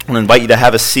to invite you to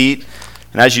have a seat.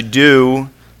 And as you do,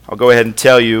 I'll go ahead and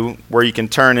tell you where you can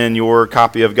turn in your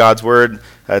copy of God's Word.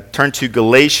 Turn to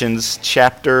Galatians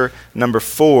chapter number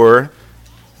 4.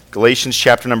 Galatians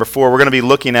chapter number 4. We're going to be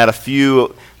looking at a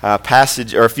few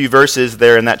a few verses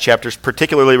there in that chapter.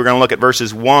 Particularly, we're going to look at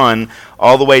verses 1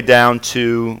 all the way down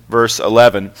to verse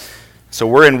 11. So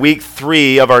we're in week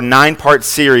 3 of our 9-part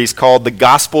series called The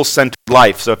Gospel-Centered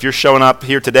Life. So if you're showing up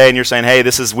here today and you're saying, hey,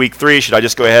 this is week 3, should I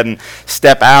just go ahead and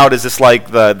step out? Is this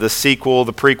like the sequel,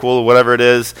 the prequel, whatever it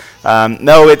is?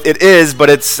 No, it is, but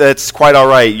it's quite all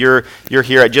right. You're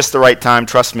here at just the right time,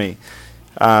 trust me.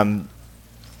 One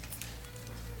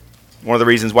of the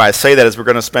reasons why I say that is we're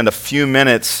going to spend a few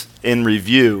minutes in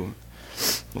review.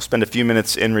 We'll spend a few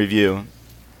minutes in review.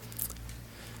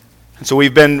 And so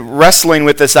we've been wrestling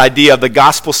with this idea of the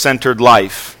gospel-centered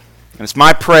life. And it's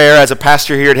my prayer as a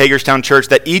pastor here at Hagerstown Church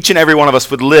that each and every one of us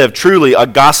would live truly a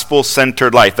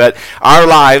gospel-centered life, that our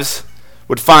lives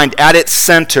would find at its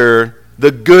center the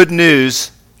good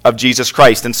news of Jesus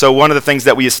Christ. And so one of the things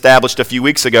that we established a few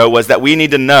weeks ago was that we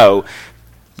need to know,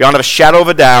 beyond a shadow of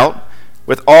a doubt,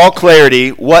 with all clarity,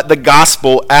 what the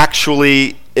gospel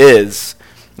actually is.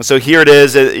 And so here it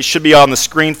is. It should be on the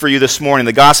screen for you this morning.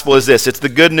 The gospel is this. It's the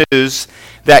good news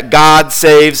that God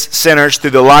saves sinners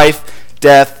through the life,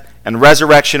 death, and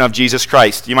resurrection of Jesus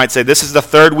Christ. You might say, this is the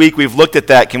 3rd week we've looked at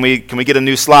that. Can we get a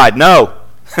new slide? No.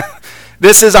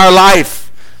 This is our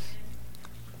life.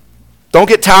 Don't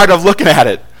get tired of looking at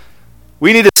it.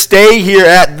 We need to stay here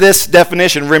at this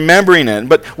definition, remembering it.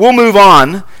 But we'll move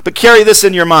on. But carry this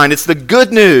in your mind. It's the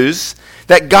good news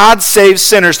that God saves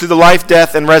sinners through the life,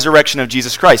 death, and resurrection of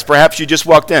Jesus Christ. Perhaps you just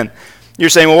walked in. You're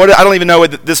saying, well, I don't even know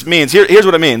what this means. Here's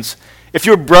what it means. If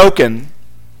you're broken,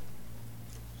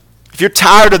 if you're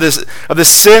tired of this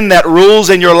sin that rules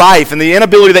in your life and the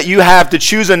inability that you have to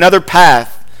choose another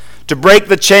path, to break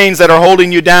the chains that are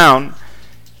holding you down,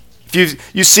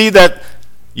 if you see that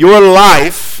your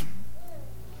life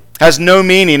has no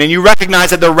meaning, and you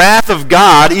recognize that the wrath of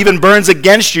God even burns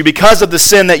against you because of the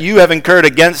sin that you have incurred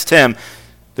against him,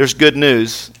 there's good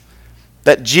news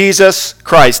that Jesus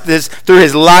Christ, through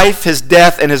his life, his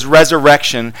death, and his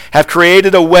resurrection, have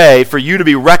created a way for you to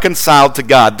be reconciled to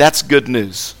God. That's good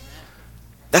news.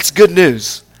 That's good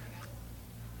news.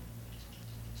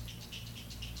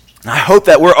 And I hope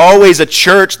that we're always a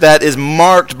church that is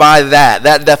marked by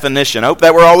that definition. I hope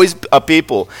that we're always a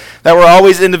people, that we're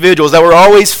always individuals, that we're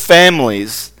always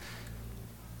families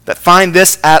that find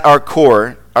this at our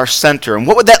core, our center. And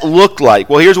what would that look like?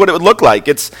 Well, here's what it would look like.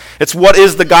 It's what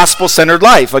is the gospel-centered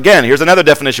life. Again, here's another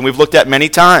definition we've looked at many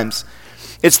times.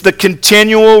 It's the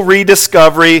continual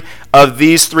rediscovery of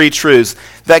these 3 truths.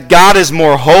 That God is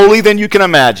more holy than you can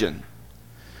imagine.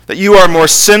 That you are more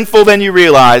sinful than you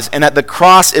realize, and that the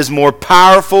cross is more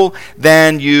powerful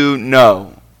than you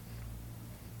know.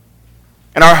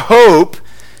 And our hope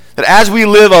that as we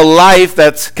live a life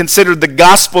that's considered the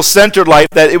gospel-centered life,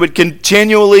 that it would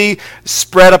continually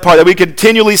spread apart, that we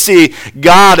continually see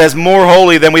God as more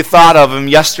holy than we thought of him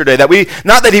yesterday.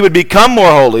 Not that he would become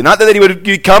more holy, not that he would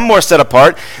become more set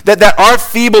apart, that our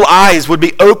feeble eyes would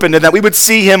be opened and that we would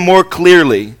see him more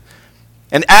clearly.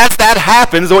 And as that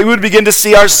happens, we would begin to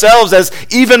see ourselves as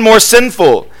even more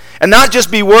sinful and not just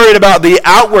be worried about the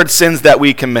outward sins that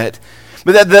we commit,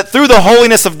 but that through the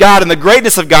holiness of God and the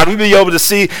greatness of God, we'd be able to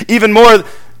see even more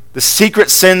the secret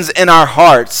sins in our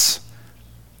hearts,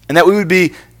 and that we would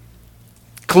be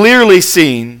clearly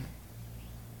seeing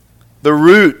the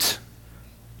root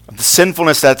of the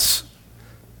sinfulness that's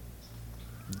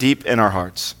deep in our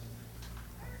hearts.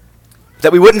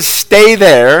 That we wouldn't stay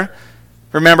there.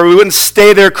 Remember, we wouldn't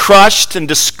stay there crushed and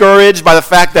discouraged by the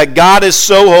fact that God is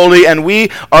so holy and we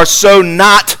are so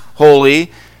not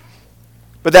holy,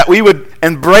 but that we would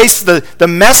embrace the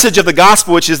message of the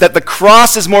gospel, which is that the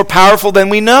cross is more powerful than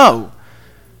we know.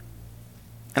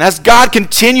 And as God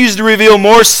continues to reveal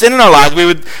more sin in our lives,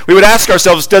 we would ask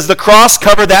ourselves, does the cross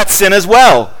cover that sin as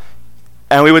well?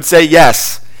 And we would say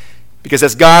yes, because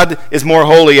as God is more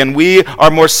holy and we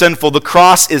are more sinful, the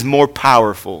cross is more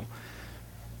powerful.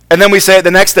 And then we say it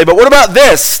the next day, but what about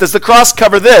this? Does the cross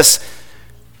cover this?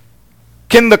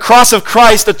 Can the cross of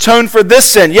Christ atone for this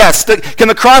sin? Yes. Can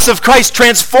the cross of Christ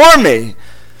transform me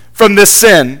from this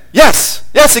sin? Yes.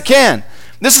 Yes, it can.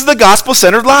 This is the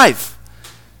gospel-centered life.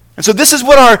 And so this is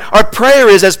what our prayer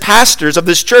is as pastors of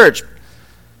this church.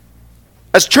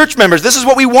 As church members, this is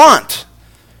what we want.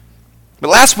 But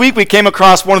last week we came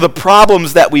across one of the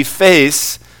problems that we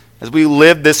face as we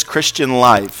live this Christian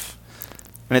life.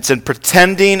 And it's in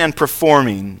pretending and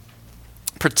performing.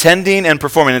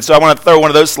 And so I want to throw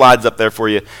one of those slides up there for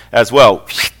you as well.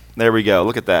 There we go.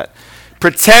 Look at that.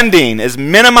 Pretending is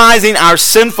minimizing our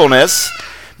sinfulness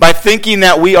by thinking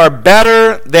that we are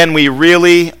better than we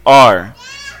really are.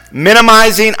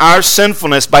 Minimizing our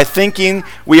sinfulness by thinking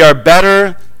we are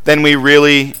better than we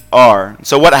really are.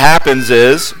 So what happens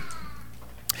is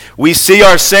we see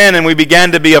our sin and we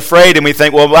begin to be afraid and we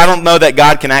think, well, I don't know that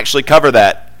God can actually cover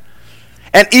that.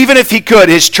 And even if he could,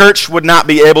 his church would not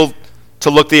be able to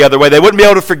look the other way. They wouldn't be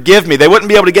able to forgive me. They wouldn't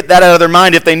be able to get that out of their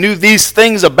mind if they knew these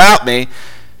things about me.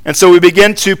 And so we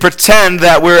begin to pretend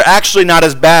that we're actually not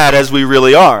as bad as we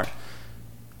really are.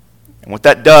 And what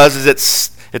that does is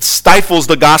it stifles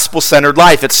the gospel-centered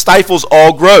life. It stifles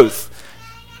all growth.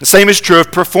 The same is true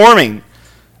of performing.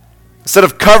 Instead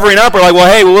of covering up, we're like,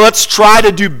 well, hey, let's try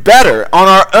to do better on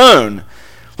our own.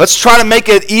 Let's try to make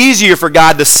it easier for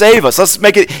God to save us. Let's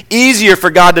make it easier for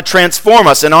God to transform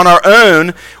us. And on our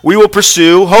own, we will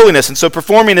pursue holiness. And so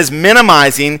performing is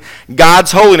minimizing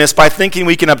God's holiness by thinking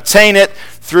we can obtain it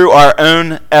through our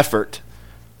own effort.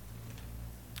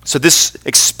 So this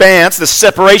expanse, the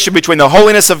separation between the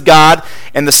holiness of God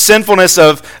and the sinfulness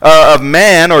of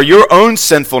man, or your own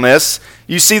sinfulness,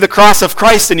 you see the cross of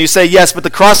Christ and you say, yes, but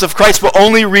the cross of Christ will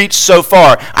only reach so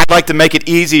far. I'd like to make it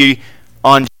easy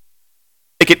on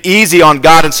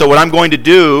God, and so what I'm going to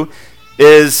do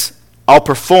is I'll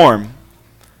perform,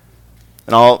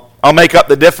 and I'll make up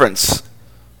the difference.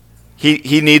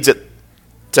 He needs it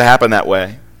to happen that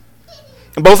way.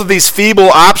 And both of these feeble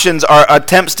options are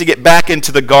attempts to get back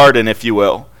into the garden, if you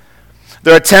will.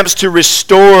 They're attempts to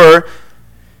restore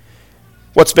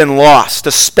what's been lost,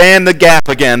 to span the gap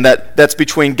again that's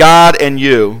between God and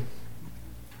you.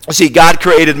 See, God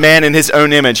created man in his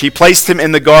own image. He placed him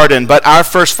in the garden, but our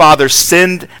first father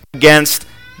sinned against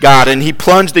God, and he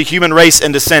plunged the human race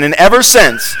into sin. And ever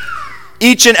since,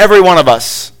 each and every one of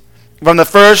us, from the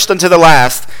first unto the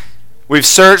last, we've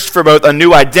searched for both a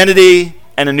new identity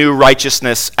and a new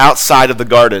righteousness outside of the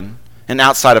garden and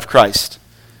outside of Christ.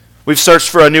 We've searched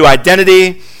for a new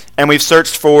identity, and we've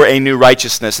searched for a new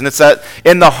righteousness. And it's that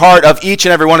in the heart of each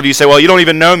and every one of you. You say, well, you don't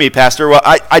even know me, Pastor. Well,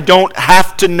 I don't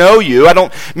have to know you. I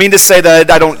don't mean to say that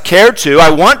I don't care to.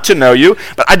 I want to know you,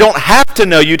 but I don't have to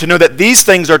know you to know that these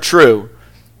things are true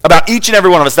about each and every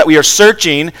one of us, that we are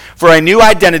searching for a new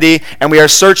identity and we are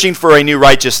searching for a new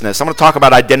righteousness. I'm going to talk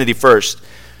about identity first.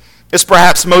 It's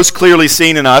perhaps most clearly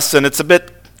seen in us, and it's a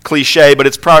bit cliche, but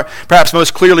it's perhaps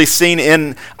most clearly seen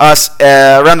in us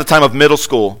around the time of middle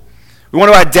school. We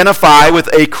want to identify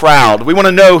with a crowd. We want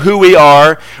to know who we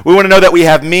are. We want to know that we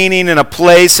have meaning in a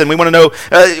place, and we want to know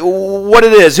what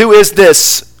it is. Who is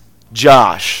this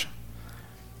Josh?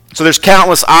 So there's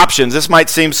countless options. This might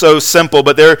seem so simple,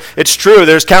 but it's true.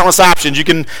 There's countless options. You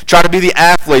can try to be the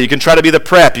athlete. You can try to be the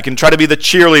prep. You can try to be the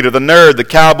cheerleader, the nerd, the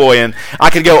cowboy, and I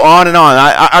could go on and on.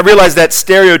 I realize that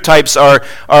stereotypes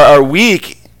are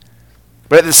weak,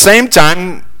 but at the same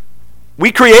time,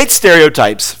 we create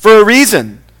stereotypes for a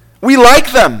reason. We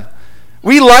like them.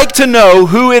 We like to know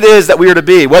who it is that we are to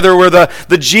be, whether we're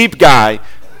the Jeep guy.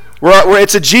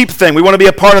 It's a Jeep thing. We want to be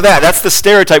a part of that. That's the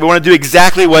stereotype. We want to do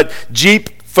exactly what Jeep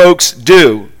folks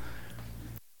do.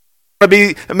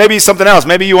 Maybe something else.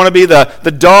 Maybe you want to be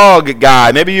the dog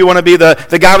guy. Maybe you want to be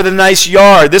the guy with a nice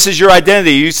yard. This is your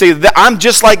identity. You say, I'm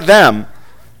just like them.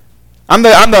 I'm the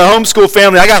homeschool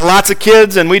family. I got lots of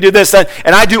kids, and we do this, that,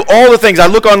 and I do all the things. I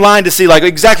look online to see like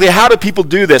exactly how do people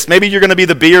do this. Maybe you're going to be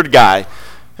the beard guy,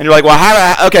 and you're like,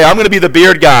 well, okay, I'm going to be the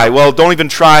beard guy. Well, don't even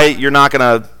try. You're not going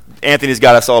to. Anthony's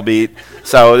got us all beat,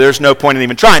 so there's no point in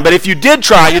even trying. But if you did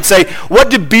try, you'd say, what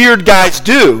do beard guys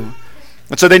do?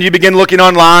 And so then you begin looking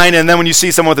online, and then when you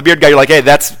see someone with a beard guy, you're like, hey,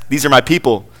 these are my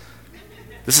people.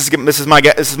 This is my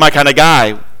kind of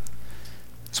guy.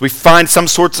 So we find some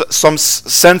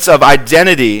sense of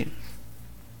identity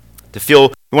to feel.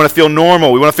 We want to feel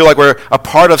normal. We want to feel like we're a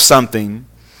part of something.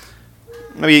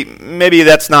 Maybe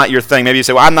that's not your thing. Maybe you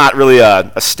say, well, I'm not really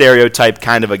a stereotype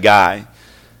kind of a guy.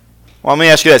 Well, let me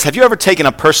ask you this. Have you ever taken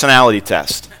a personality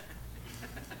test?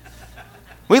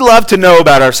 We love to know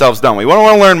about ourselves, don't we? We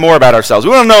want to learn more about ourselves.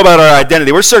 We want to know about our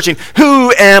identity. We're searching,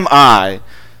 who am I?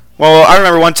 Well, I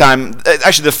remember one time,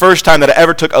 actually the first time that I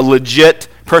ever took a legit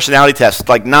personality test,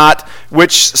 like not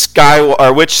which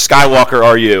Skywalker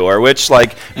are you, or which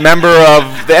member of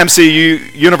the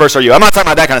MCU universe are you. I'm not talking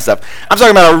about that kind of stuff. I'm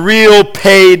talking about a real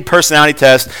paid personality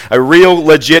test, a real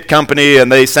legit company,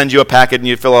 and they send you a packet and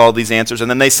you fill out all these answers, and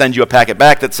then they send you a packet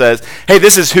back that says, hey,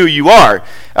 this is who you are.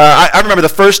 I remember the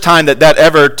first time that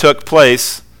ever took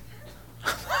place.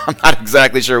 I'm not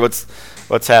exactly sure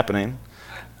what's happening.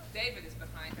 David is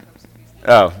behind.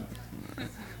 Oh.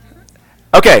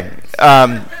 Okay.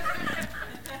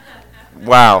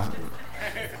 Wow.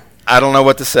 I don't know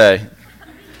what to say.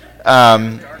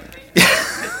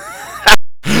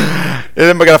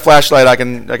 I got a flashlight. I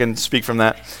can speak from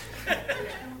that.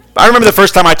 I remember the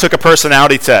first time I took a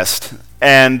personality test,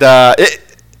 and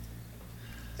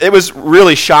it was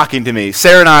really shocking to me.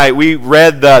 Sarah and I, we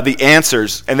read the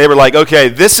answers, and they were like, okay,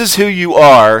 this is who you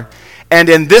are, and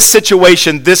in this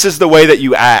situation, this is the way that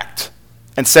you act.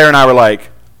 And Sarah and I were like,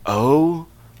 oh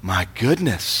my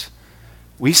goodness.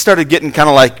 We started getting kind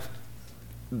of like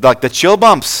the chill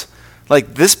bumps.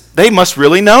 Like this, they must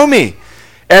really know me.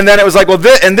 And then it was like, well,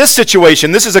 in this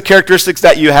situation, this is a characteristics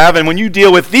that you have, and when you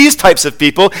deal with these types of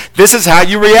people, this is how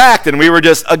you react. And we were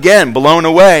just, again, blown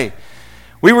away.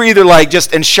 We were either like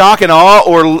just in shock and awe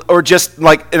or just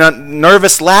like in a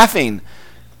nervous laughing.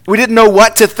 We didn't know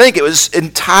what to think. It was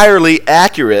entirely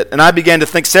accurate. And I began to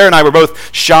think, Sarah and I were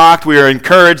both shocked. We were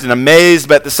encouraged and amazed.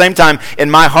 But at the same time, in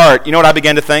my heart, you know what I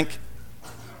began to think?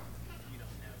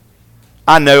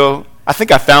 I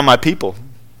think I found my people.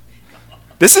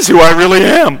 This is who I really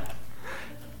am.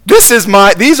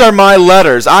 These are my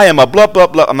letters. I am a blah, blah,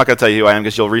 blah. I'm not going to tell you who I am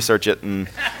because you'll research it and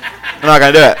I'm not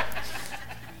going to do it.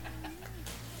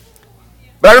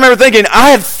 But I remember thinking,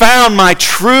 I had found my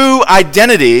true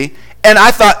identity, and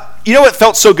I thought, you know what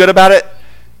felt so good about it?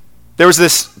 There was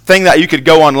this thing that you could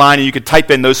go online and you could type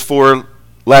in those 4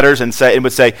 letters and it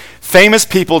would say, famous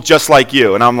people just like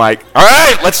you. And I'm like, all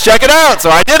right, let's check it out. So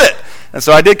I did it. And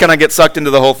so I did kind of get sucked into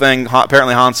the whole thing.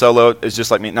 Apparently Han Solo is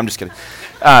just like me. No, I'm just kidding.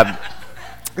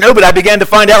 No, but I began to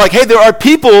find out, like, hey, there are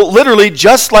people literally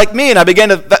just like me. And I began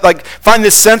to find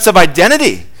this sense of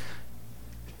identity,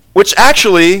 which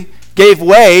actually gave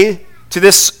way to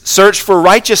this search for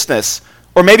righteousness.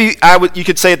 Or maybe you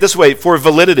could say it this way, for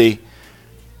validity.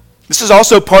 This is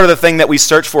also part of the thing that we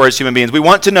search for as human beings. We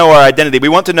want to know our identity. We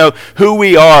want to know who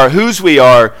we are, whose we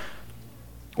are,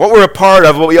 what we're a part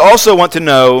of. But we also want to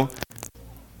know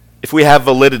if we have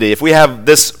validity, if we have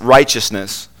this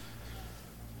righteousness.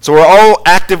 So we're all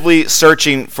actively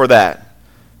searching for that.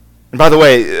 And by the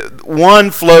way,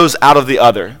 one flows out of the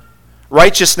other.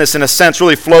 Righteousness, in a sense,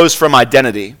 really flows from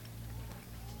identity.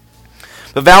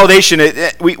 The validation,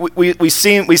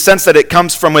 we sense that it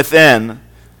comes from within.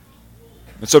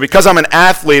 And so because I'm an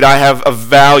athlete, I have a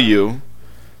value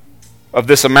of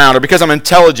this amount. Or because I'm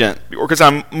intelligent, or because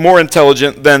I'm more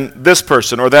intelligent than this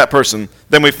person or that person,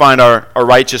 then we find our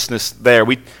righteousness there.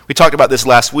 We talked about this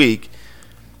last week.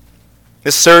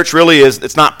 This search really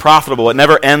it's not profitable. It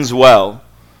never ends well.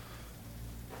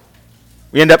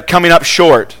 We end up coming up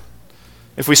short.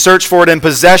 If we search for it in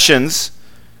possessions,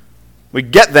 we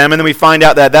get them, and then we find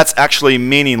out that that's actually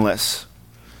meaningless.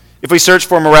 If we search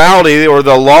for morality or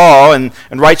the law and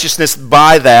righteousness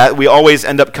by that, we always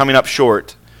end up coming up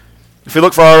short. If we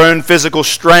look for our own physical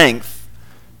strength,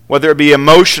 whether it be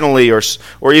emotionally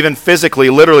or even physically,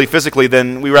 literally physically,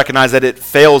 then we recognize that it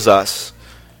fails us.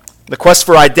 The quest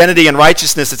for identity and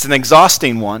righteousness, it's an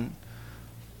exhausting one,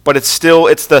 but it's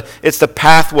the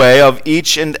pathway of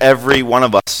each and every one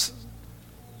of us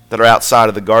that are outside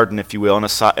of the garden, if you will,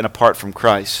 and apart from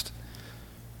Christ.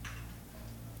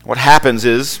 What happens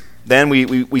is, then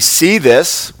we see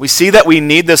this. We see that we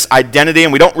need this identity,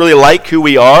 and we don't really like who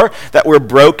we are, that we're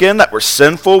broken, that we're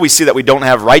sinful. We see that we don't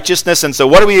have righteousness, and so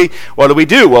what do we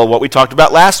do? Well, what we talked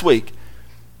about last week.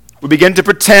 We begin to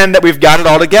pretend that we've got it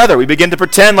all together. We begin to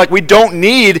pretend like we don't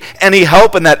need any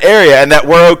help in that area and that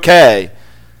we're okay.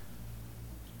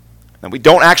 And we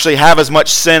don't actually have as much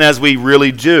sin as we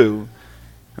really do.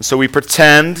 And so we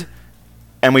pretend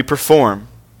and we perform.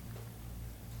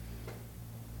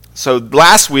 So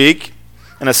last week,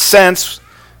 in a sense,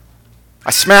 I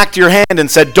smacked your hand and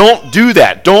said, don't do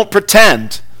that. Don't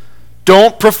pretend.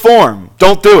 Don't perform.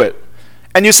 Don't do it.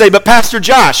 And you say, but Pastor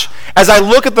Josh, as I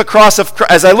look at the cross of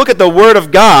Christ, as I look at the Word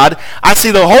of God, I see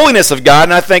the holiness of God,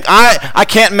 and I think, I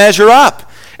can't measure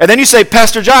up. And then you say,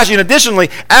 Pastor Josh, and additionally,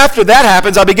 after that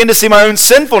happens, I begin to see my own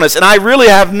sinfulness, and I really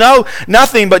have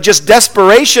nothing but just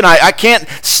desperation. I can't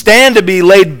stand to be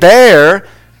laid bare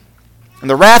and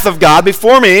the wrath of God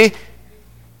before me.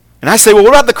 And I say, well, what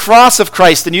about the cross of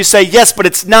Christ? And you say, yes, but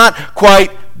it's not quite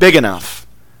big enough.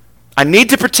 I need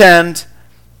to pretend,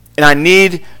 and I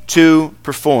need to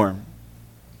perform.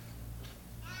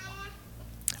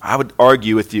 I would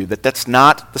argue with you that that's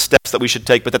not the steps that we should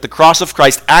take, but that the cross of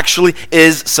Christ actually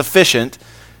is sufficient,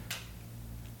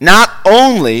 not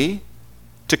only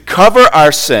to cover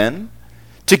our sin,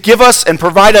 to give us and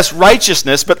provide us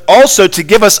righteousness, but also to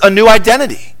give us a new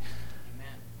identity.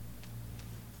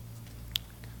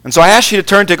 And so I ask you to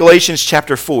turn to Galatians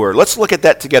chapter 4. Let's look at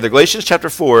that together. Galatians chapter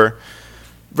 4,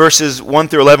 verses 1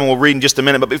 through 11, we'll read in just a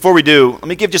minute. But before we do, let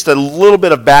me give just a little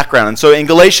bit of background. And so in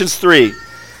Galatians 3,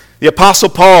 the Apostle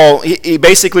Paul, he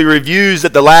basically reviews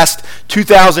that the last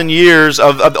 2,000 years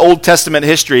of the Old Testament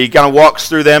history. He kind of walks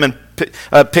through them and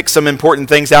picks some important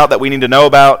things out that we need to know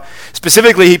about.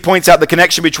 Specifically, he points out the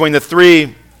connection between the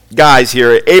three guys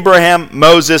here, Abraham,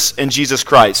 Moses, and Jesus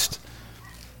Christ.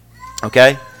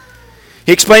 Okay?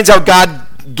 He explains how God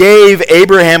gave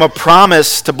Abraham a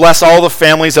promise to bless all the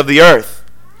families of the earth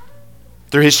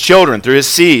through his children, through his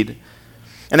seed.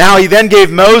 And how he then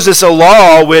gave Moses a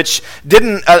law which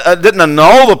didn't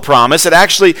annul the promise. It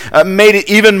actually made it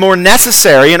even more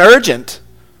necessary and urgent.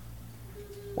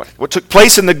 What took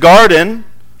place in the garden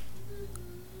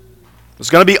was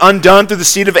going to be undone through the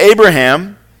seed of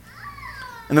Abraham.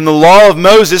 And then the law of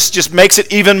Moses just makes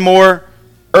it even more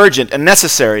urgent and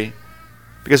necessary.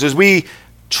 Because as we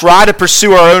try to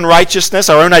pursue our own righteousness,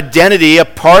 our own identity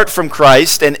apart from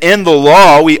Christ and in the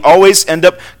law, we always end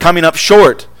up coming up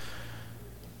short.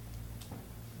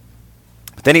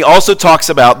 But then he also talks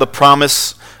about the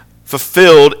promise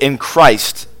fulfilled in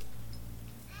Christ.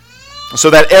 So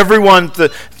that everyone for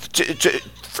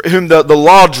whom the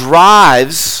law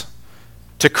drives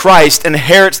to Christ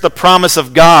inherits the promise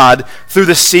of God through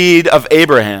the seed of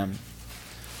Abraham.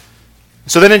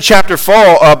 So then in chapter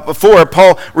 4,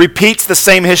 Paul repeats the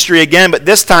same history again, but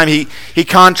this time he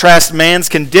contrasts man's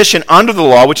condition under the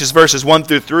law, which is verses 1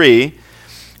 through 3, and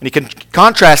he can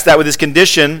contrast that with his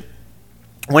condition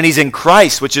when he's in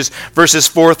Christ, which is verses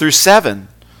 4 through 7.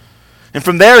 And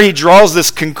from there he draws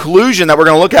this conclusion that we're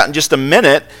going to look at in just a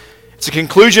minute. It's a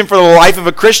conclusion for the life of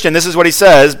a Christian. This is what he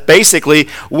says. Basically,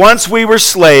 once we were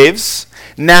slaves,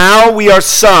 now we are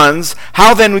sons.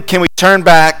 How then can we turn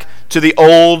back to the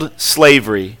old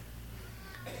slavery?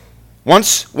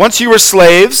 Once you were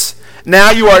slaves,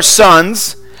 now you are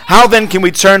sons. How then can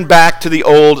we turn back to the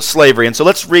old slavery? And so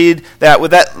let's read that.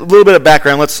 With that little bit of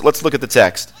background, let's look at the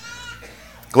text.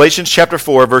 Galatians chapter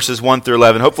 4, verses 1 through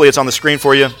 11. Hopefully it's on the screen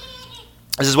for you.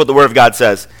 This is what the Word of God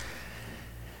says.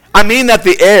 I mean that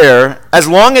the heir, as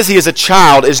long as he is a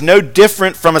child, is no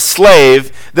different from a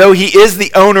slave, though he is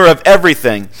the owner of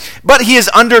everything. But he is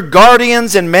under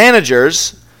guardians and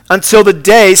managers until the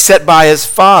date set by his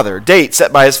father.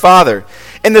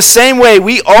 In the same way,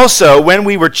 we also, when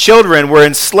we were children, were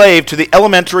enslaved to the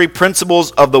elementary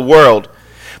principles of the world.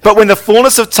 But when the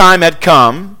fullness of time had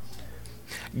come,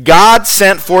 God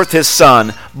sent forth his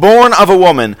Son, born of a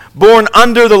woman, born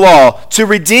under the law, to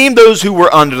redeem those who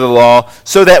were under the law,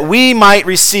 so that we might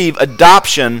receive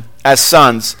adoption as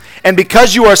sons. And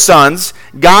because you are sons,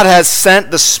 God has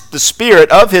sent the Spirit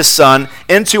of his Son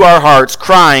into our hearts,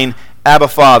 crying, Abba,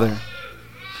 Father.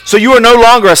 So you are no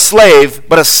longer a slave,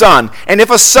 but a son. And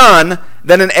if a son,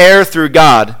 then an heir through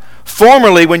God.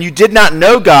 Formerly, when you did not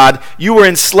know God, you were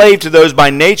enslaved to those by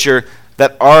nature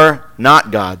that are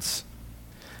not God's.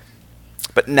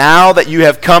 But now that you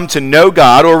have come to know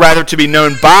God, or rather to be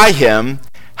known by him,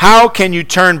 how can you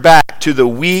turn back to the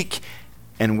weak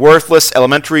and worthless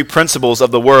elementary principles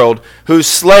of the world, whose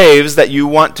slaves that you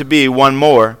want to be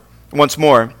once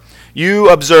more? You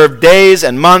observe days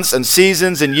and months and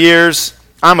seasons and years.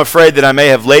 I'm afraid that I may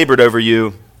have labored over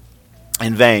you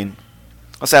in vain.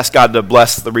 Let's ask God to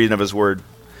bless the reading of his word.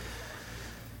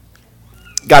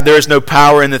 God, there is no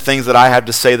power in the things that I have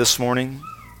to say this morning.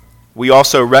 We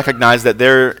also recognize that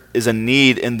there is a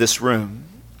need in this room.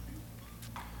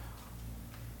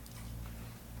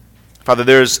 Father,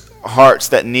 there's hearts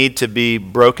that need to be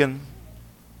broken.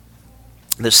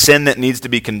 There's sin that needs to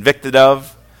be convicted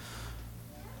of.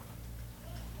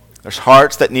 There's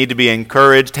hearts that need to be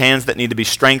encouraged, hands that need to be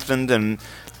strengthened, and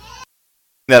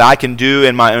that I can do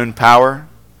in my own power,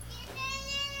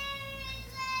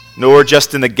 nor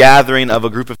just in the gathering of a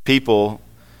group of people,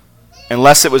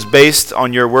 unless it was based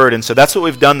on your word. And so that's what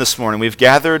we've done this morning. We've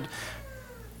gathered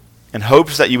in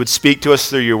hopes that you would speak to us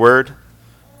through your word.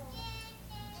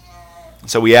 And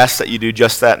so we ask that you do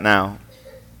just that now,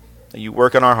 that you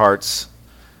work on our hearts.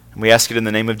 And we ask it in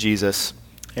the name of Jesus.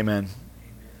 Amen.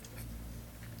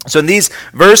 So in these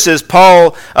verses,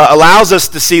 Paul allows us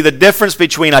to see the difference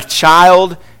between a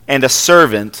child and a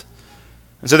servant.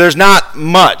 And so there's not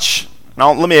much.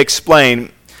 Now, let me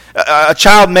explain. A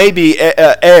child may be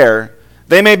heir.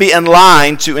 They may be in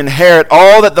line to inherit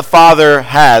all that the father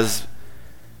has.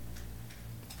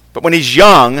 But when he's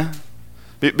young,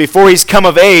 before he's come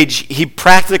of age, he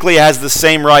practically has the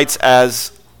same rights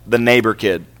as the neighbor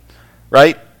kid.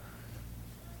 Right?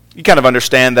 You kind of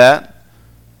understand that.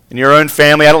 In your own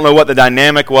family, I don't know what the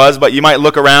dynamic was, but you might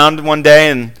look around one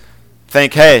day and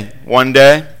think, hey, one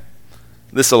day,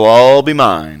 this will all be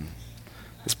mine.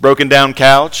 This broken down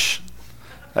couch,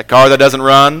 that car that doesn't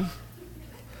run,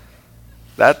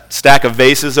 that stack of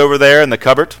vases over there in the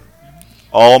cupboard,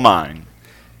 all mine.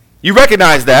 You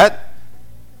recognize that.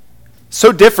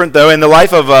 So different, though, in the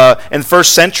life of, in the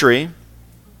first century.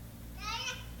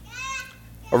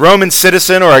 a Roman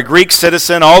citizen or a Greek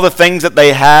citizen, all the things that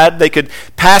they had, they could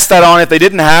pass that on if they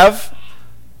didn't have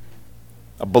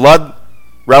a blood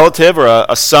relative or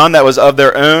a son that was of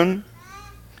their own.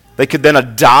 They could then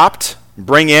adopt,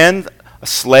 bring in a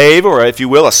slave or, if you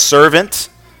will, a servant,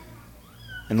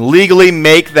 and legally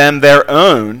make them their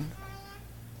own.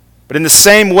 But in the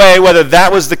same way, whether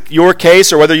that was your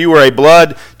case or whether you were a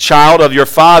blood child of your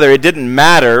father, it didn't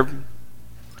matter.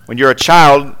 When you're a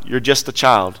child, you're just a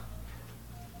child.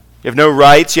 You have no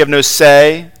rights, you have no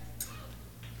say.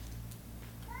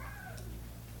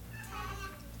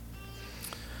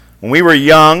 When we were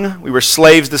young, we were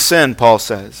slaves to sin, Paul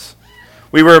says.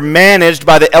 We were managed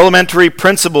by the elementary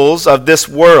principles of this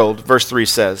world, verse 3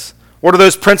 says. What are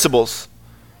those principles?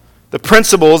 The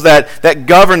principles that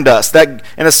governed us, that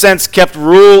in a sense kept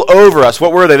rule over us.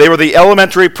 What were they? They were the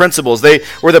elementary principles. They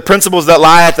were the principles that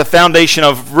lie at the foundation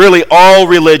of really all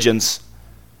religions,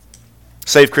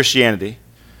 save Christianity.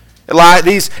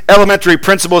 These elementary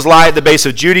principles lie at the base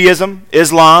of Judaism,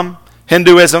 Islam,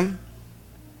 Hinduism,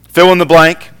 fill in the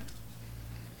blank.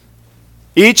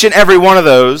 Each and every one of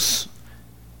those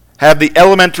have the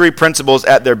elementary principles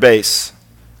at their base.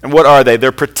 And what are they?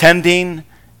 They're pretending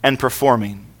and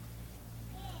performing.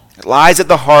 It lies at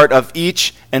the heart of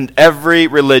each and every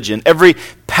religion, every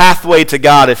pathway to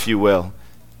God, if you will,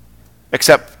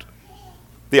 except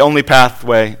the only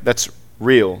pathway that's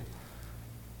real.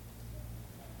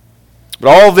 But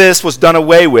all this was done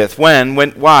away with.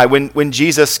 When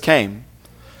Jesus came.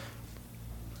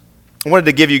 I wanted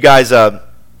to give you guys an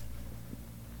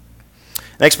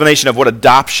explanation of what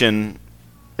adoption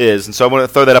is. And so I want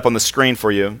to throw that up on the screen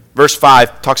for you. Verse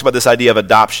 5 talks about this idea of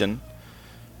adoption.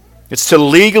 It's to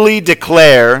legally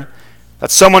declare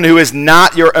that someone who is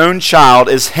not your own child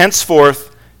is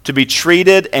henceforth to be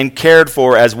treated and cared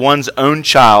for as one's own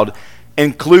child,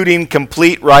 including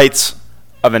complete rights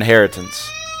of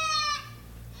inheritance.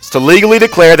 It's to legally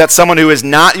declare that someone who is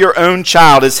not your own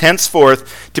child is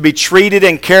henceforth to be treated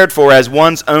and cared for as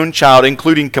one's own child,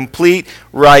 including complete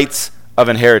rights of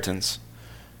inheritance.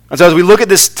 And so as we look at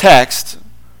this text,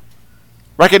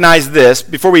 recognize this,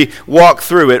 before we walk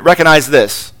through it, recognize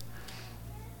this,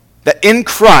 that in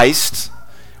Christ,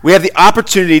 we have the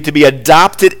opportunity to be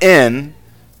adopted in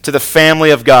to the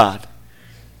family of God.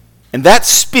 And that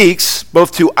speaks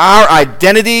both to our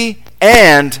identity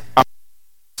and our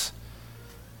rights.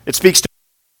 It speaks to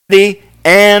our identity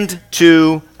and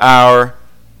to our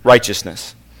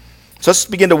righteousness. So let's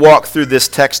begin to walk through this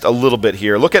text a little bit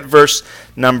here. Look at verse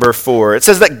number 4. It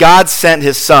says that God sent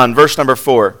his Son, verse number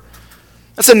 4.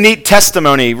 That's a neat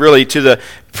testimony, really, to the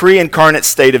pre-incarnate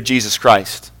state of Jesus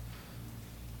Christ.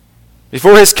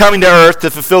 Before his coming to earth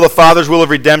to fulfill the Father's will of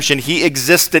redemption, he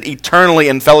existed eternally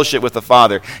in fellowship with the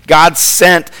Father. God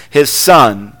sent his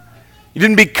Son. He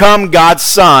didn't become God's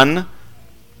Son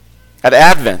at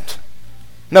Advent.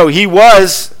 No, he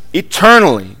was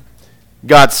eternally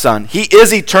God's Son. He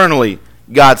is eternally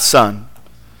God's Son.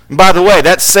 And by the way,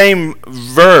 that same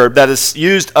verb that is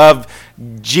used of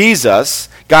Jesus,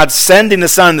 God sending the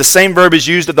Son, the same verb is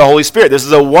used of the Holy Spirit. This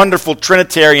is a wonderful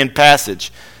Trinitarian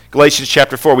passage. Galatians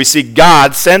chapter 4, we see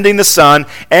God sending the Son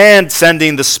and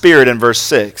sending the Spirit in verse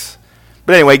 6.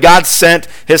 But anyway, God sent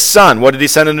his Son. What did he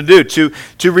send him to do?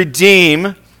 To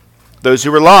redeem those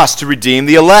who were lost, to redeem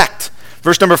the elect.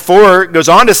 Verse number 4 goes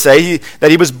on to say that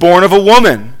he was born of a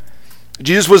woman.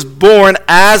 Jesus was born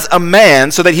as a man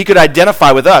so that he could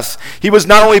identify with us. He was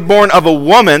not only born of a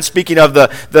woman, speaking of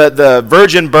the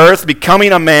virgin birth,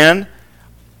 becoming a man,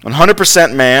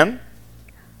 100% man,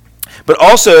 but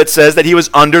also it says that he was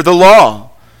under the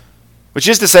law, which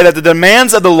is to say that the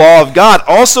demands of the law of God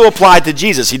also applied to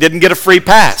Jesus. He didn't get a free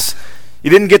pass. He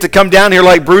didn't get to come down here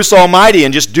like Bruce Almighty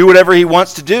and just do whatever he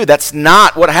wants to do. That's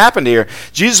not what happened here.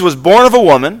 Jesus was born of a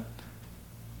woman,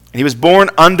 and he was born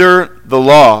under the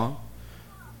law.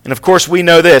 And of course we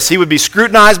know this. He would be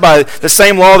scrutinized by the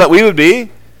same law that we would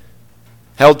be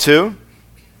held to.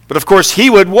 But of course he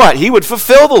would what? He would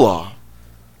fulfill the law.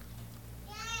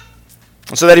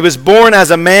 And so that he was born as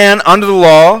a man under the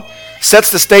law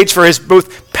sets the stage for his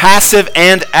both passive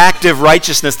and active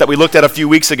righteousness that we looked at a few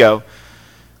weeks ago.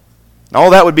 And all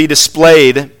that would be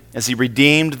displayed as he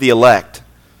redeemed the elect.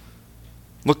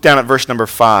 Look down at verse number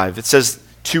 5. It says,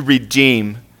 to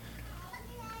redeem.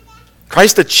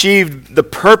 Christ achieved the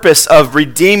purpose of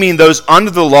redeeming those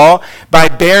under the law by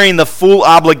bearing the full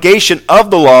obligation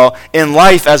of the law in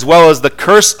life as well as the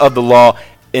curse of the law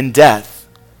in death.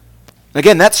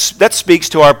 Again, that speaks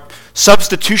to our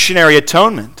substitutionary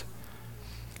atonement.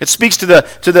 It speaks to the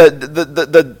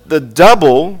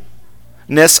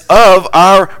doubleness of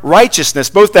our righteousness,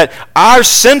 both that our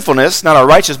sinfulness, not our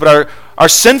righteousness, but Our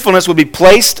sinfulness would be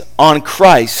placed on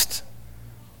Christ,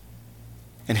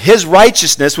 and his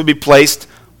righteousness would be placed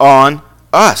on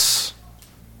us.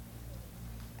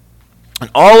 And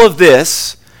all of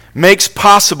this makes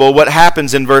possible what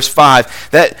happens in verse 5,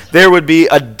 that there would be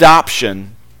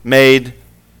adoption made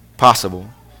possible.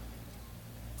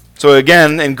 So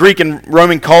again, in Greek and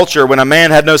Roman culture, when a man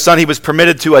had no son, he was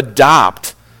permitted to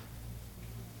adopt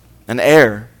an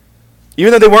heir.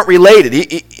 Even though they weren't related,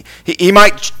 he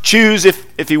might choose,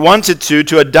 if he wanted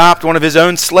to adopt one of his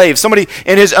own slaves, somebody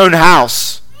in his own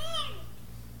house.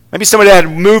 Maybe somebody that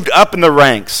had moved up in the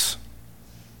ranks.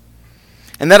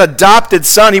 And that adopted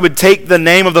son, he would take the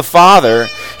name of the father,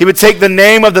 he would take the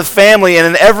name of the family, and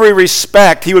in every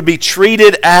respect, he would be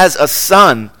treated as a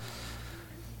son.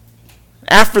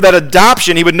 After that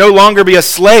adoption, he would no longer be a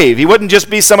slave. He wouldn't just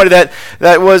be somebody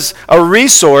that was a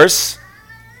resource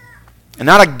and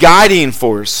not a guiding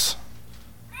force.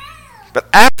 But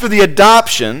after the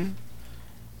adoption,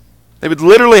 they would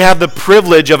literally have the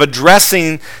privilege of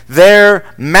addressing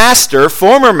their master,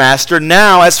 former master,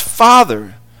 now as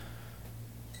father.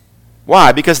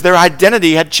 Why? Because their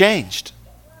identity had changed.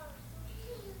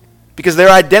 Because their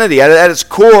identity, at its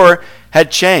core, had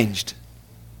changed.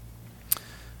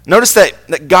 Notice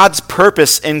that God's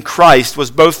purpose in Christ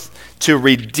was both to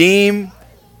redeem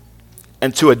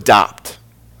and to adopt.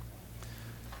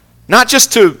 Not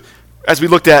just to, as we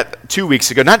looked at 2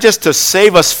 weeks ago, not just to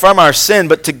save us from our sin,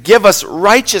 but to give us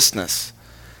righteousness.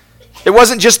 It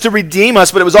wasn't just to redeem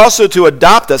us, but it was also to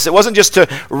adopt us. It wasn't just to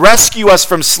rescue us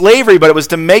from slavery, but it was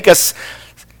to make us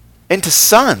into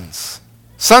sons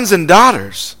and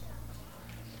daughters.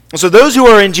 And so those who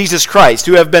are in Jesus Christ,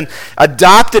 who have been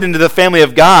adopted into the family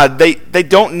of God, they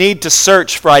don't need to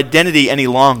search for identity any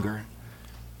longer.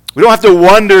 We don't have to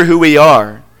wonder who we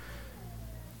are.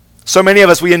 So many of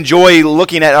us, we enjoy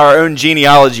looking at our own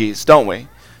genealogies, don't we?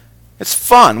 It's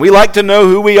fun. We like to know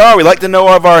who we are. We like to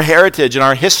know of our heritage and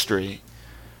our history.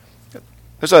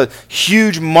 There's a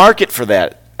huge market for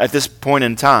that at this point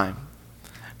in time.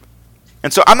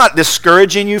 And so I'm not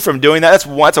discouraging you from doing that.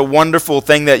 That's a wonderful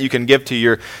thing that you can give to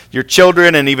your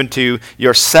children and even to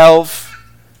yourself.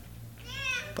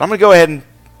 But I'm going to go ahead and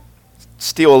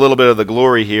steal a little bit of the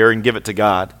glory here and give it to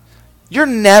God. You're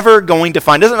never going to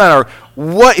find, it doesn't matter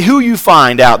who you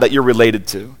find out that you're related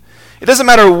to. It doesn't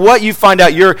matter what you find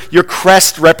out your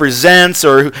crest represents,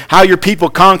 or how your people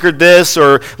conquered this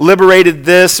or liberated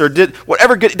this or did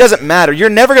whatever good. It doesn't matter. You're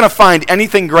never going to find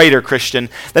anything greater, Christian,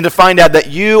 than to find out that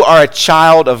you are a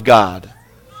child of God.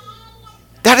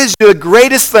 That is the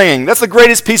greatest thing. That's the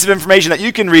greatest piece of information that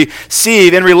you can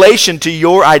receive in relation to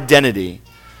your identity.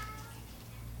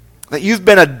 That you've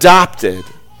been adopted.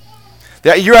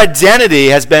 That your identity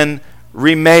has been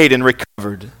remade and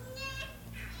recovered.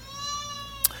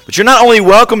 But you're not only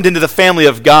welcomed into the family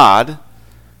of God,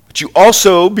 but you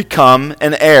also become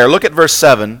an heir. Look at verse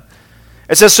 7.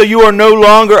 It says, "So you are no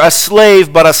longer a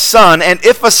slave, but a son, and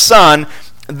if a son,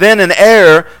 then an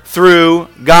heir through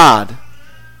God."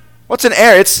 What's an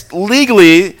heir? It's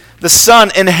legally the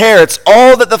son inherits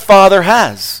all that the father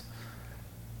has.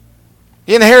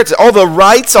 He inherits all the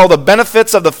rights, all the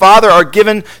benefits of the father are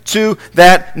given to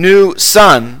that new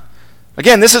son.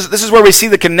 Again, this is where we see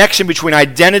the connection between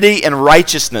identity and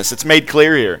righteousness. It's made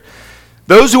clear here.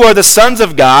 Those who are the sons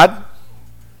of God,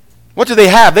 what do they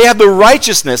have? They have the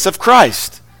righteousness of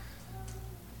Christ.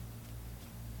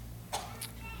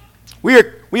 We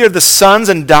are the sons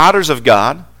and daughters of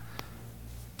God,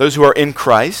 those who are in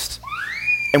Christ,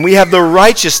 and we have the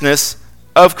righteousness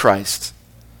of Christ.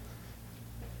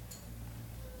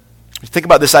 Think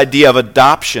about this idea of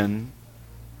adoption.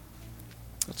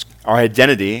 Our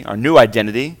identity, our new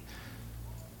identity,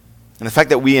 and the fact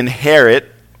that we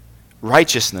inherit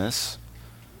righteousness,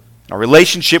 our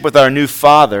relationship with our new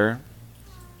Father.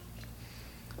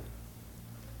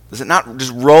 Does it not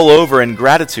just roll over in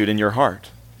gratitude in your heart?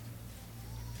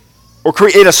 Or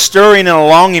create a stirring and a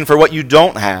longing for what you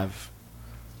don't have?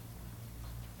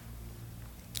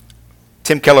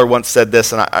 Tim Keller once said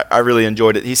this, and I really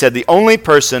enjoyed it. He said, "The only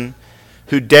person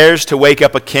who dares to wake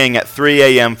up a king at 3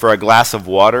 a.m. for a glass of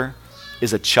water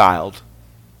is a child."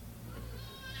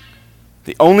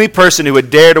 The only person who would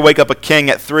dare to wake up a king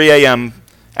at 3 a.m.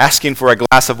 asking for a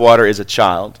glass of water is a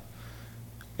child.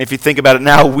 If you think about it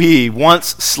now, we,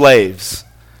 once slaves,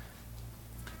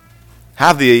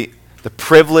 have the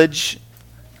privilege,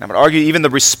 and I would argue even the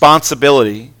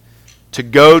responsibility, to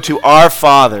go to our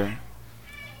Father.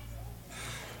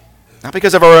 Not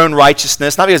because of our own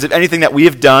righteousness, not because of anything that we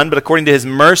have done, but according to His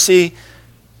mercy,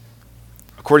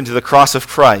 according to the cross of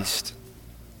Christ.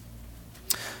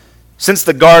 Since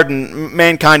the garden,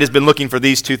 mankind has been looking for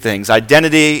these two things,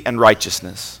 identity and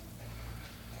righteousness.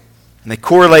 And they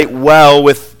correlate well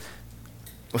with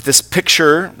this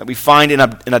picture that we find in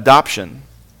adoption.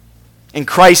 In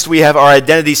Christ, we have our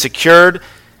identity secured,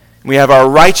 we have our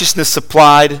righteousness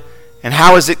supplied, and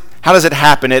how does it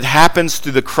happen? It happens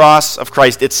through the cross of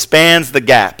Christ. It spans the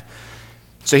gap.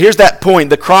 So here's that point.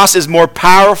 The cross is more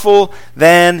powerful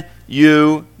than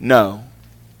you know.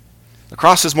 The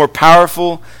cross is more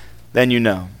powerful than you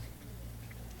know.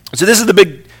 So this is the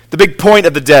big point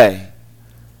of the day.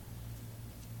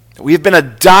 We have been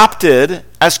adopted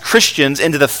as Christians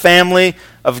into the family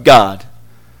of God.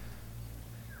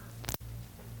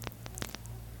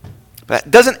 But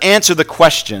that doesn't answer the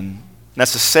question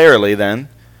necessarily then,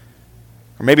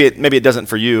 or maybe it doesn't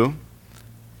for you.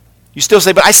 You still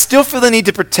say, but I still feel the need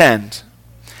to pretend.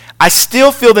 I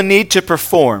still feel the need to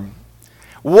perform.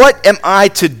 What am I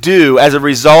to do as a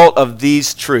result of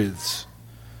these truths?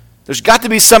 There's got to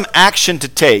be some action to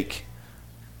take.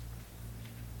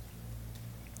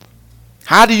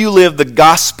 How do you live the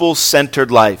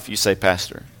gospel-centered life, you say,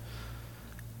 Pastor?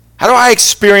 How do I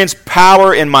experience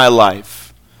power in my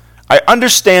life? I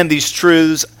understand these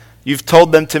truths. You've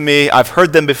told them to me. I've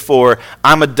heard them before.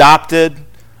 I'm adopted.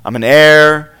 I'm an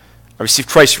heir. I receive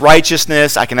Christ's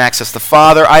righteousness. I can access the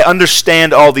Father. I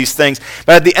understand all these things.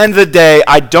 But at the end of the day,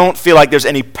 I don't feel like there's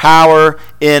any power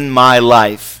in my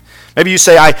life. Maybe you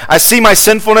say, I see my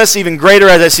sinfulness even greater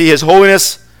as I see His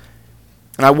holiness.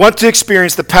 And I want to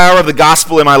experience the power of the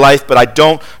gospel in my life, but I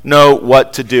don't know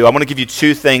what to do. I'm going to give you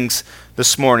two things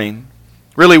this morning.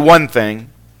 Really one thing.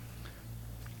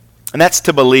 And that's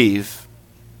to believe.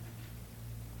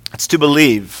 That's to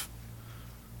believe.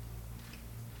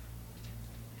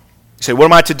 You say, what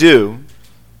am I to do?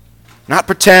 Not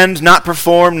pretend, not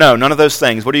perform. No, none of those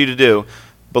things. What are you to do?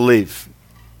 Believe.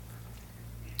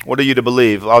 What are you to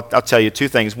believe? I'll tell you two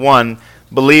things. One,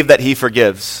 believe that He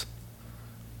forgives.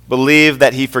 Believe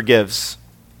that He forgives.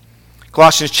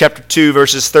 Colossians chapter 2,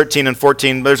 verses 13 and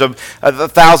 14. There's a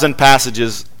 1,000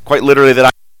 passages, quite literally, that I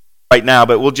right now,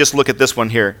 but we'll just look at this one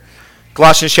here.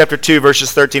 Colossians chapter 2,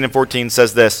 verses 13 and 14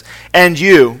 says this, and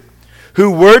you, who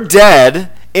were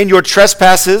dead in your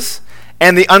trespasses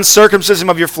and the uncircumcision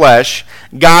of your flesh,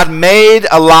 God made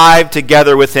alive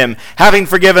together with Him, having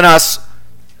forgiven us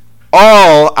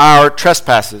all our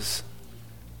trespasses.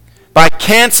 By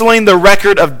canceling the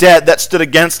record of debt that stood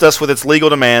against us with its legal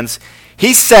demands,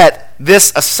 He set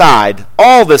this aside,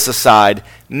 all this aside,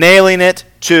 nailing it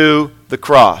to the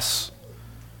cross.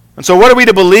 And so what are we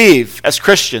to believe as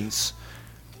Christians?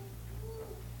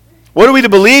 What are we to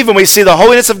believe when we see the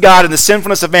holiness of God and the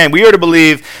sinfulness of man? We are to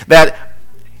believe that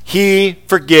He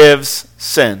forgives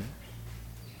sin.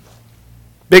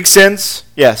 Big sins?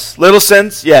 Yes. Little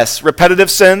sins? Yes. Repetitive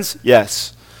sins?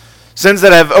 Yes. Sins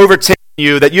that have overtaken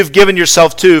you, that you've given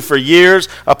yourself to for years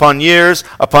upon years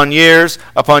upon years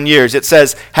upon years. It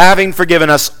says, having forgiven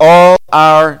us all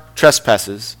our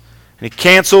trespasses. And He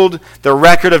canceled the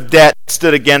record of debt that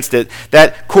stood against it,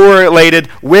 that correlated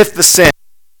with the sin.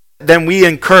 Then we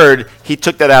incurred, He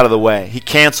took that out of the way. He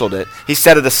canceled it. He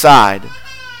set it aside.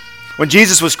 When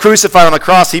Jesus was crucified on the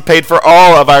cross, He paid for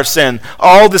all of our sin,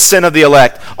 all the sin of the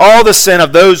elect, all the sin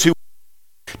of those who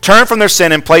turn from their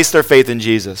sin and place their faith in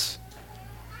Jesus.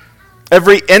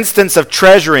 Every instance of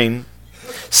treasuring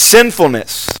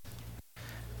sinfulness,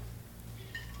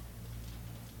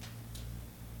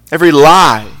 every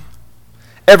lie,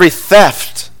 every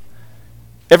theft,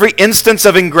 every instance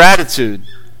of ingratitude,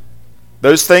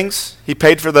 those things, He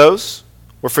paid for those?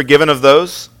 We're forgiven of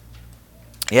those?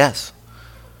 Yes.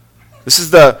 This is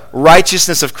the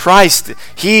righteousness of Christ.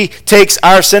 He takes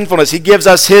our sinfulness. He gives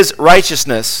us His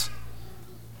righteousness.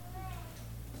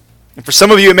 And for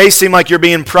some of you, it may seem like you're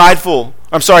being humble,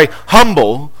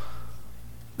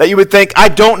 that you would think, I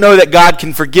don't know that God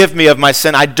can forgive me of my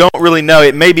sin. I don't really know.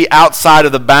 It may be outside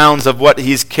of the bounds of what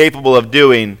He's capable of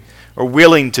doing or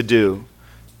willing to do.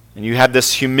 And you have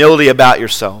this humility about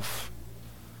yourself.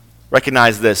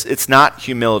 Recognize this. It's not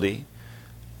humility.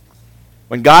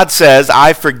 When God says,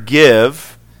 I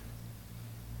forgive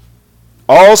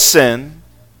all sin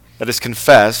that is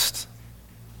confessed,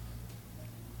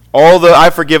 I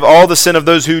forgive all the sin of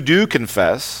those who do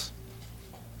confess,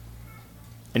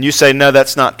 and you say, no,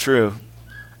 that's not true.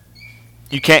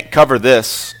 You can't cover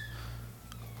this.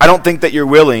 I don't think that you're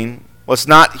willing. Well, it's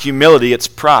not humility, it's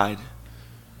pride.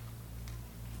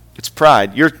 It's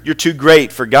pride. You're too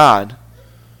great for God.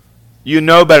 You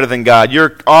know better than God.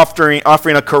 You're offering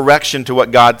a correction to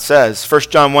what God says. 1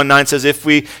 John 1:9 says, if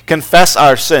we confess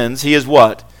our sins, He is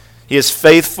what? He is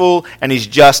faithful and He's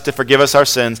just to forgive us our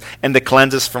sins and to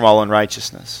cleanse us from all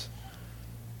unrighteousness.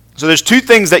 So there's two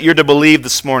things that you're to believe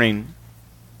this morning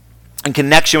in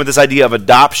connection with this idea of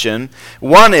adoption.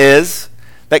 One is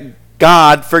that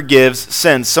God forgives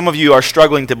sins. Some of you are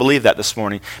struggling to believe that this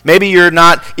morning. Maybe you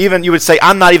would say,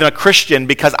 I'm not even a Christian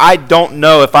because I don't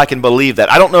know if I can believe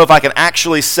that. I don't know if I can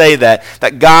actually say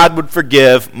that God would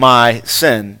forgive my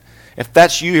sin. If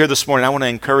that's you here this morning, I want to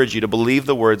encourage you to believe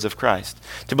the words of Christ,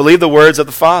 to believe the words of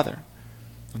the Father,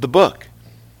 of the book.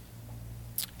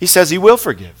 He says he will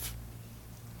forgive.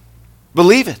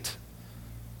 Believe it.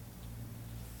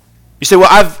 You say,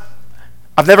 well,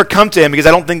 I've never come to him because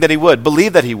I don't think that he would.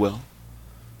 Believe that he will.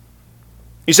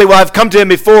 You say, well, I've come to him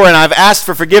before and I've asked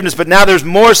for forgiveness, but now there's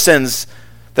more sins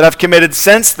that I've committed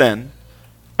since then.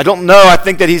 I don't know. I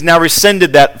think that he's now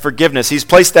rescinded that forgiveness. He's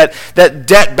placed that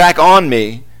debt back on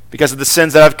me because of the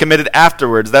sins that I've committed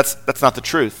afterwards. That's not the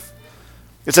truth.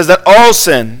 It says that all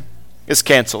sin is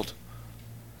canceled.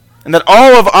 And that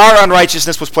all of our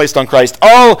unrighteousness was placed on Christ.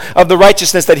 All of the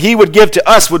righteousness that he would give to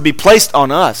us would be placed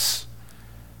on us.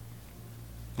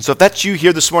 And so if that's you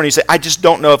here this morning, you say, I just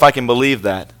don't know if I can believe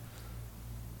that.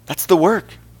 That's the work.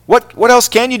 What else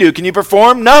can you do? Can you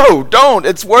perform? No, don't.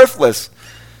 It's worthless.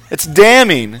 It's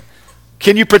damning.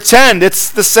 Can you pretend?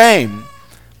 It's the same.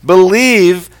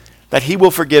 Believe that he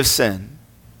will forgive sin.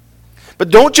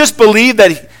 But don't just believe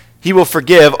that he will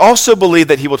forgive. Also believe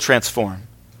that he will transform.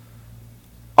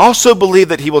 Also believe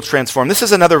that he will transform. This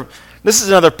is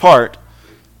another part.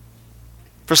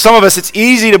 For some of us, it's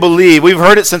easy to believe. We've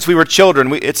heard it since we were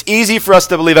children. It's easy for us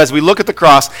to believe as we look at the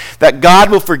cross that God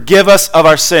will forgive us of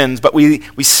our sins, but we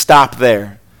stop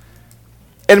there.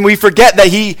 And we forget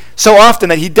that so often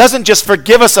that he doesn't just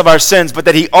forgive us of our sins, but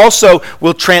that he also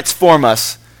will transform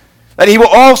us. That he will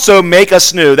also make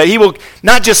us new. That he will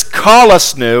not just call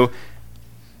us new,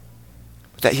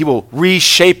 but that he will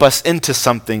reshape us into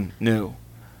something new.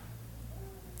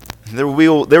 There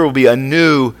will be a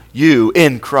new you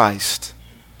in Christ.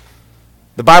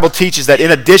 The Bible teaches that in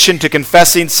addition to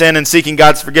confessing sin and seeking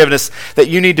God's forgiveness, that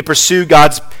you need to pursue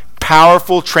God's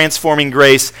powerful transforming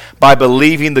grace by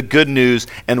believing the good news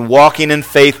and walking in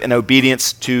faith and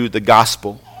obedience to the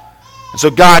gospel. And so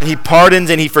God, he pardons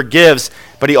and he forgives,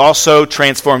 but he also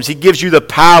transforms. He gives you the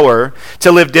power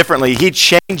to live differently. He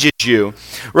changes you.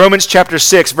 Romans chapter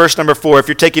 6, verse number 4. If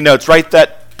you're taking notes, write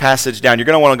that passage down. You're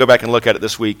going to want to go back and look at it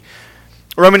this week.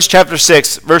 Romans chapter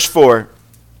 6, verse 4.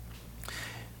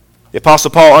 The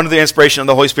Apostle Paul, under the inspiration of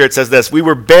the Holy Spirit, says this: we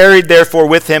were buried, therefore,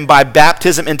 with him by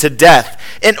baptism into death,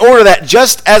 in order that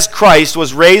just as Christ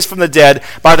was raised from the dead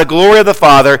by the glory of the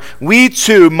Father, we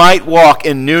too might walk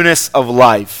in newness of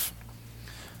life.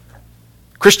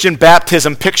 Christian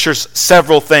baptism pictures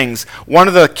several things. One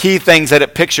of the key things that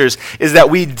it pictures is that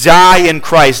we die in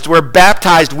Christ. We're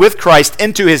baptized with Christ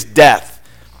into his death.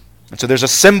 And so there's a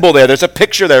symbol there. There's a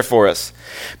picture there for us.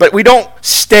 But we don't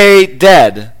stay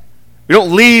dead. We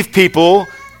don't leave people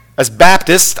as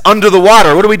Baptists under the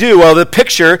water. What do? Well, the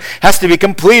picture has to be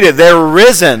completed. They're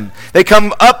risen. They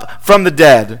come up from the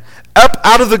dead, up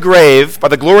out of the grave by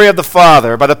the glory of the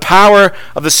Father, by the power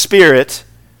of the Spirit,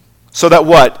 so that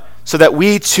what? So that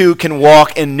we too can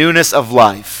walk in newness of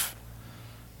life.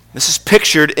 This is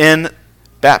pictured in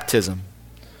baptism.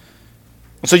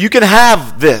 And so you can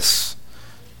have this.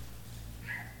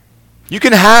 You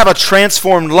can have a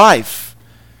transformed life.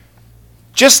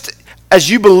 Just as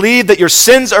you believe that your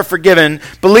sins are forgiven,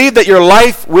 believe that your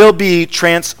life will be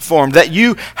transformed, that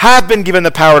you have been given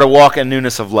the power to walk in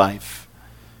newness of life.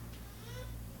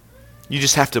 You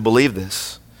just have to believe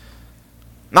this.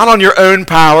 Not on your own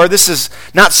power. This is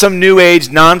not some new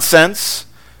age nonsense.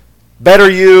 Better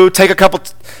you, take a couple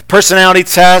personality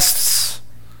tests,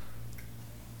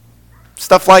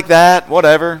 stuff like that,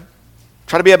 whatever.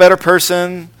 Try to be a better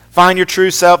person, find your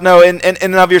true self. No, in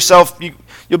and of yourself,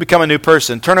 you'll become a new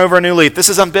person. Turn over a new leaf. This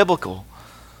is unbiblical.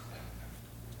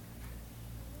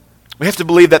 We have to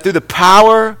believe that through the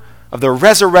power of the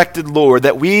resurrected Lord,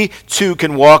 that we too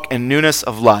can walk in newness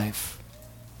of life.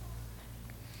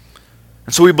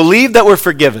 And so we believe that we're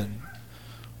forgiven.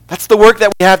 That's the work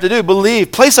that we have to do.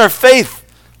 Believe. Place our faith.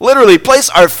 Literally, place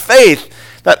our faith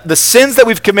that the sins that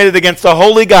we've committed against the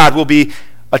holy God will be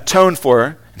atoned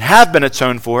for and have been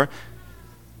atoned for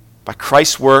by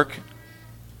Christ's work,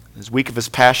 his week of his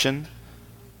passion,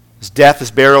 his death, his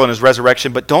burial, and his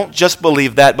resurrection. But don't just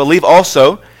believe that. Believe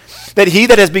also that he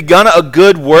that has begun a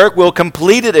good work will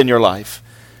complete it in your life.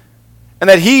 And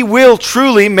that he will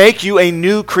truly make you a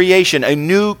new creation, a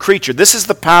new creature. This is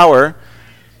the power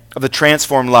of the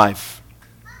transformed life.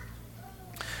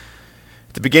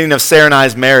 At the beginning of Sarah and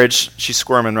I's marriage, she's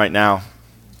squirming right now,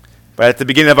 but at the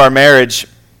beginning of our marriage,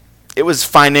 it was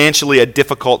financially a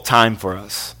difficult time for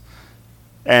us.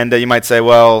 And you might say,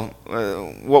 well,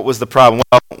 what was the problem?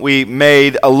 Well, we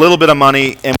made a little bit of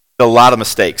money and we made a lot of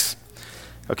mistakes.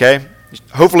 Okay?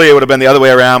 Hopefully it would have been the other way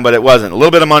around, but it wasn't. A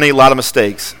little bit of money, a lot of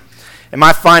mistakes. And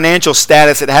my financial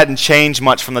status, it hadn't changed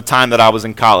much from the time that I was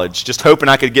in college. Just hoping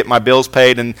I could get my bills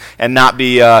paid and not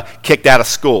be kicked out of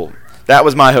school. That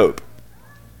was my hope.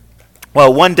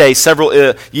 Well, one day,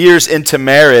 several years into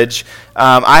marriage,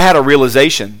 I had a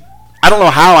realization. I don't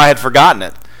know how I had forgotten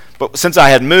it. But since I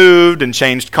had moved and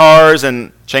changed cars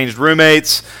and changed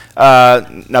roommates, now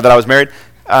that I was married,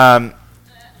 I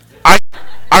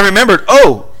remembered,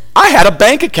 I had a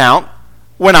bank account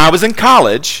when I was in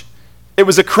college. It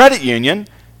was a credit union,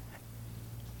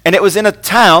 and it was in a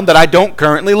town that I don't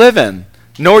currently live in,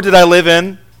 nor did I live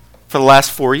in for the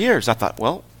last 4 years. I thought,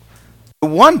 well, I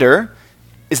wonder,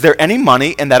 is there any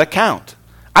money in that account?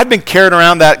 I'd been carrying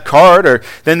around that card, or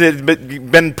then it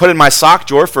had been put in my sock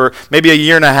drawer for maybe a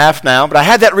year and a half now, but I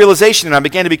had that realization, and I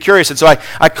began to be curious, and so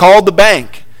I called the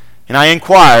bank, and I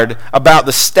inquired about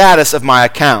the status of my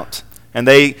account, and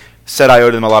they said I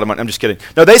owed them a lot of money. I'm just kidding.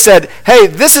 No, they said,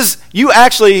 hey, you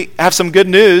actually have some good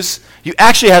news. You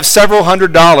actually have several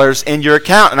 $100s in your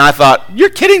account. And I thought, you're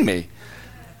kidding me.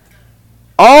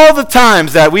 All the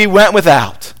times that we went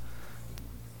without,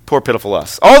 poor pitiful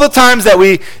us, all the times that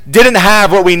we didn't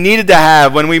have what we needed to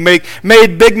have, when we made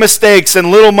big mistakes and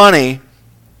little money,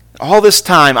 all this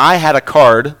time I had a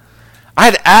card. I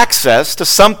had access to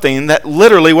something that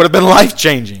literally would have been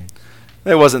life-changing.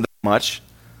 It wasn't that much.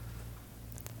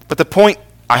 But the point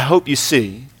I hope you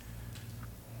see,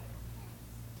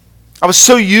 I was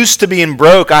so used to being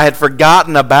broke, I had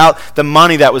forgotten about the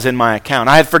money that was in my account.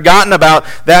 I had forgotten about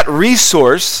that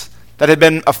resource that had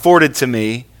been afforded to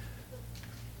me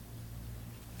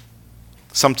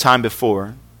some time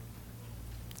before.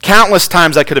 Countless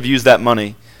times I could have used that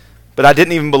money, but I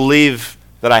didn't even believe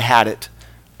that I had it.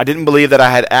 I didn't believe that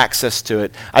I had access to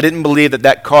it. I didn't believe that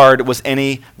that card was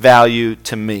any value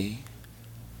to me.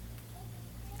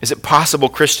 Is it possible,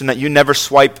 Christian, that you never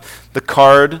swipe the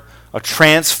card of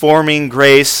transforming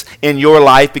grace in your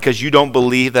life because you don't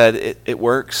believe that it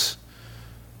works?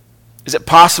 Is it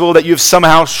possible that you've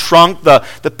somehow shrunk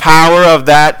the power of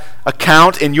that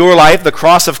account in your life, the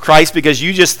cross of Christ, because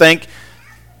you just think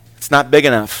it's not big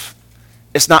enough?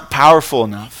 It's not powerful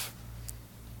enough.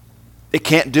 It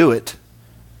can't do it.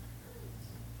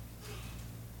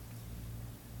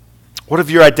 What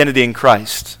of your identity in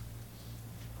Christ?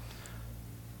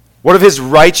 What of his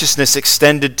righteousness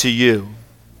extended to you?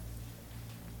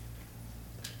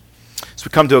 As we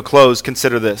come to a close,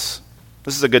 consider this.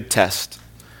 This is a good test.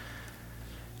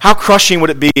 How crushing would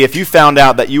it be if you found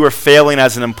out that you were failing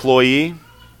as an employee,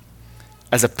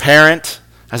 as a parent,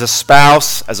 as a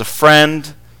spouse, as a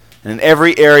friend, and in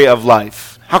every area of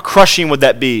life? How crushing would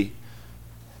that be?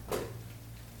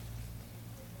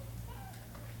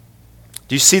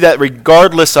 Do you see that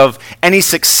regardless of any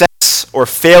success or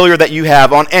failure that you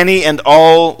have on any and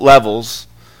all levels,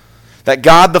 that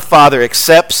God the Father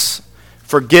accepts,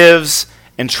 forgives,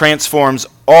 and transforms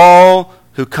all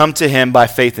who come to him by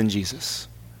faith in Jesus?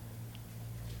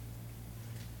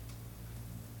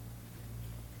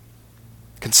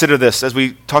 Consider this, as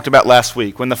we talked about last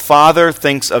week. When the Father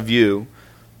thinks of you,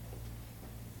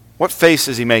 what face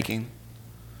is he making?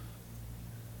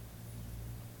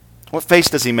 What face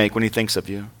does he make when he thinks of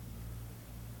you?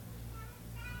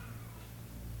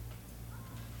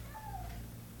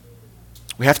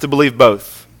 We have to believe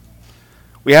both.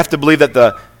 We have to believe that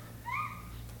the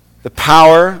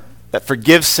power that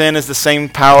forgives sin is the same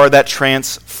power that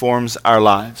transforms our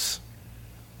lives.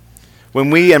 When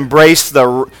we embrace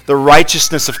the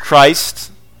righteousness of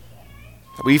Christ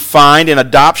that we find in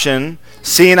adoption,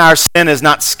 seeing our sin is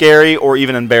not scary or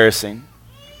even embarrassing.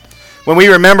 When we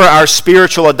remember our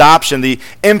spiritual adoption, the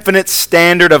infinite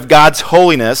standard of God's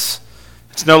holiness,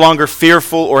 it's no longer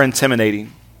fearful or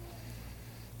intimidating.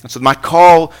 And so my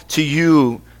call to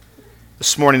you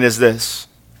this morning is this: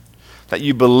 that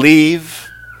you believe,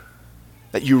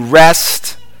 that you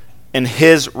rest in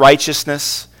his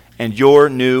righteousness and your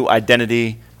new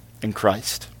identity in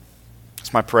Christ.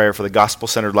 That's my prayer for the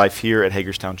gospel-centered life here at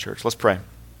Hagerstown Church. Let's pray.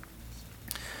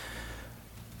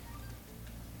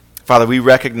 Father, we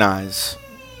recognize,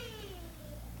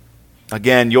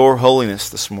 again, your holiness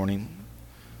this morning.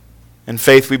 In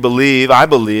faith, I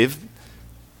believe,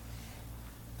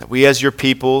 that we as your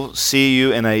people see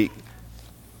you in a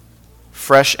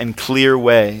fresh and clear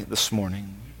way this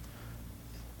morning.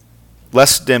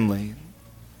 Less dimly,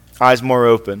 eyes more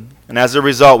open, and as a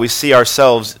result, we see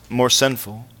ourselves more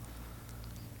sinful.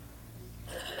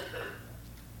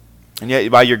 And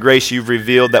yet, by your grace, you've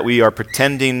revealed that we are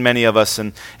pretending, many of us,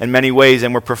 in many ways,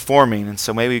 and we're performing. And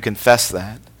so maybe we confess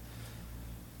that.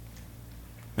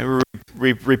 Maybe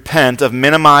we repent of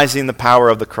minimizing the power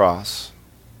of the cross.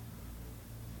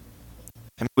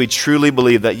 And we truly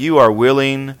believe that you are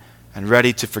willing and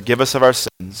ready to forgive us of our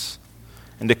sins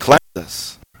and to cleanse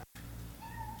us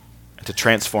and to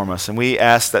transform us. And we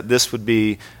ask that this would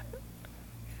be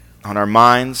on our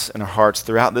minds and our hearts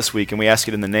throughout this week. And we ask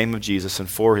it in the name of Jesus and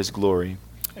for his glory.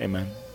 Amen.